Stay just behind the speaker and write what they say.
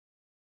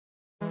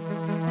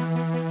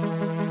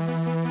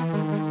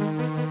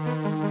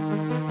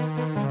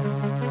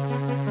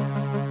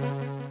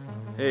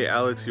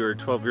Alex. You are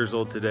 12 years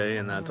old today,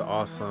 and that's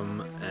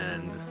awesome.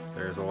 And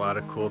there's a lot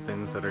of cool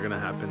things that are gonna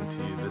happen to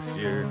you this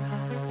year.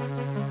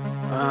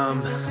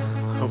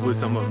 Hopefully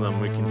some of them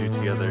we can do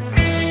together.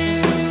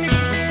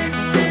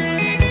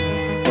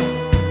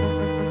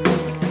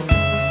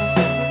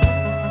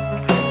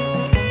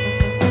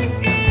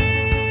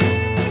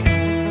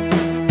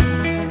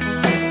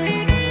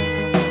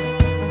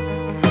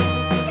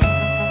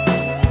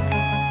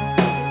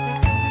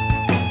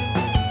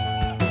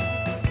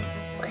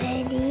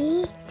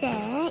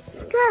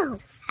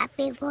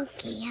 Happy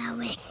birthday,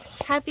 Alex.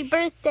 Happy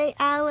birthday,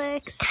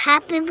 Alex.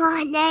 Happy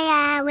birthday,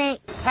 Alex.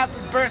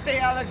 Happy birthday,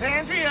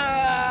 Alexandria!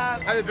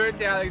 Happy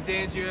birthday,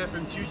 Alexandria,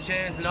 from 2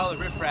 Chans and all the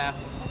riffraff.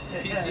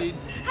 Peace, dude.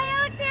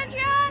 Hi,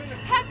 Alexandria.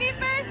 Happy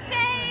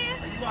birthday.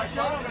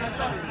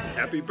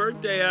 Happy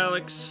birthday,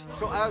 Alex.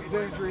 So,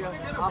 Alexandria,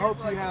 I hope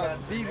you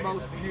have the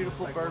most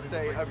beautiful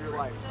birthday of your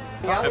life.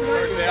 Happy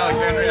birthday,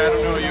 Alexandria. I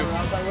don't know you.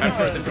 Happy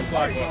birthday from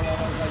Flagbook.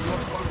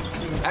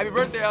 Happy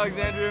birthday,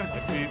 Alexandria.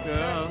 Happy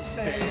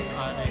birthday,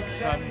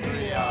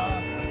 Alexandria.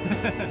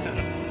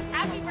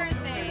 Happy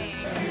birthday.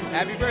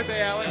 Happy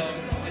birthday, Alex.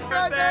 Happy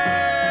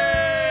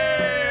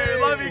birthday!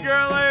 Love you,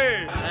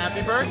 girlie.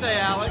 Happy birthday,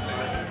 Alex.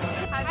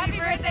 Happy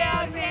birthday,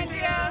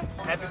 Alexandria.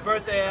 Happy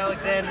birthday,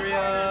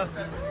 Alexandria.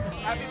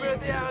 Happy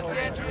birthday,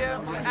 Alexandria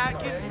from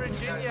Atkins,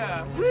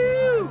 Virginia.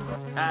 Woo!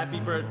 Happy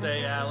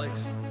birthday,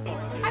 Alex.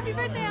 Happy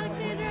birthday,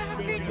 Alexandria.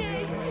 Happy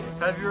birthday.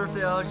 Happy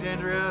birthday,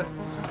 Alexandria.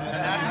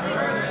 Happy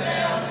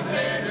birthday,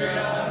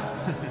 Alexandria.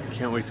 I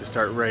can't wait to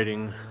start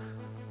writing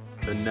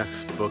the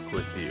next book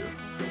with you.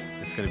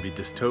 It's going to be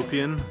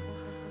dystopian.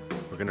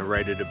 We're going to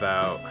write it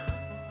about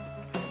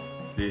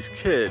these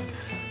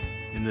kids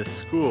in this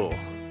school.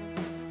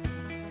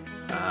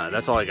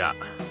 That's all I got,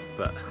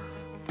 but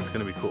it's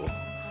going to be cool.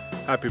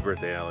 Happy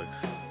birthday,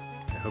 Alex.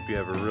 I hope you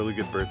have a really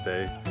good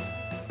birthday,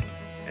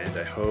 and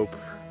I hope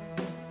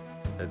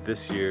that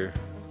this year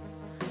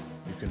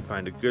you can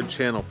find a good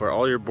channel for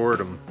all your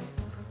boredom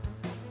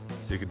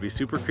so you could be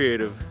super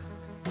creative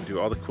and do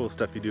all the cool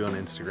stuff you do on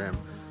Instagram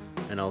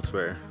and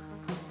elsewhere.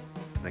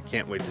 And I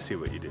can't wait to see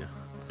what you do.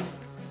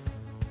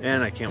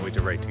 And I can't wait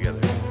to write together.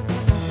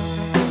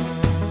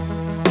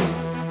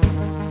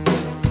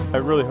 I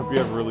really hope you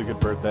have a really good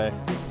birthday.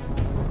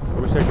 I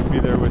wish I could be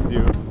there with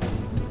you.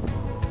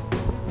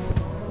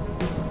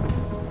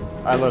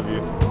 I love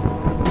you.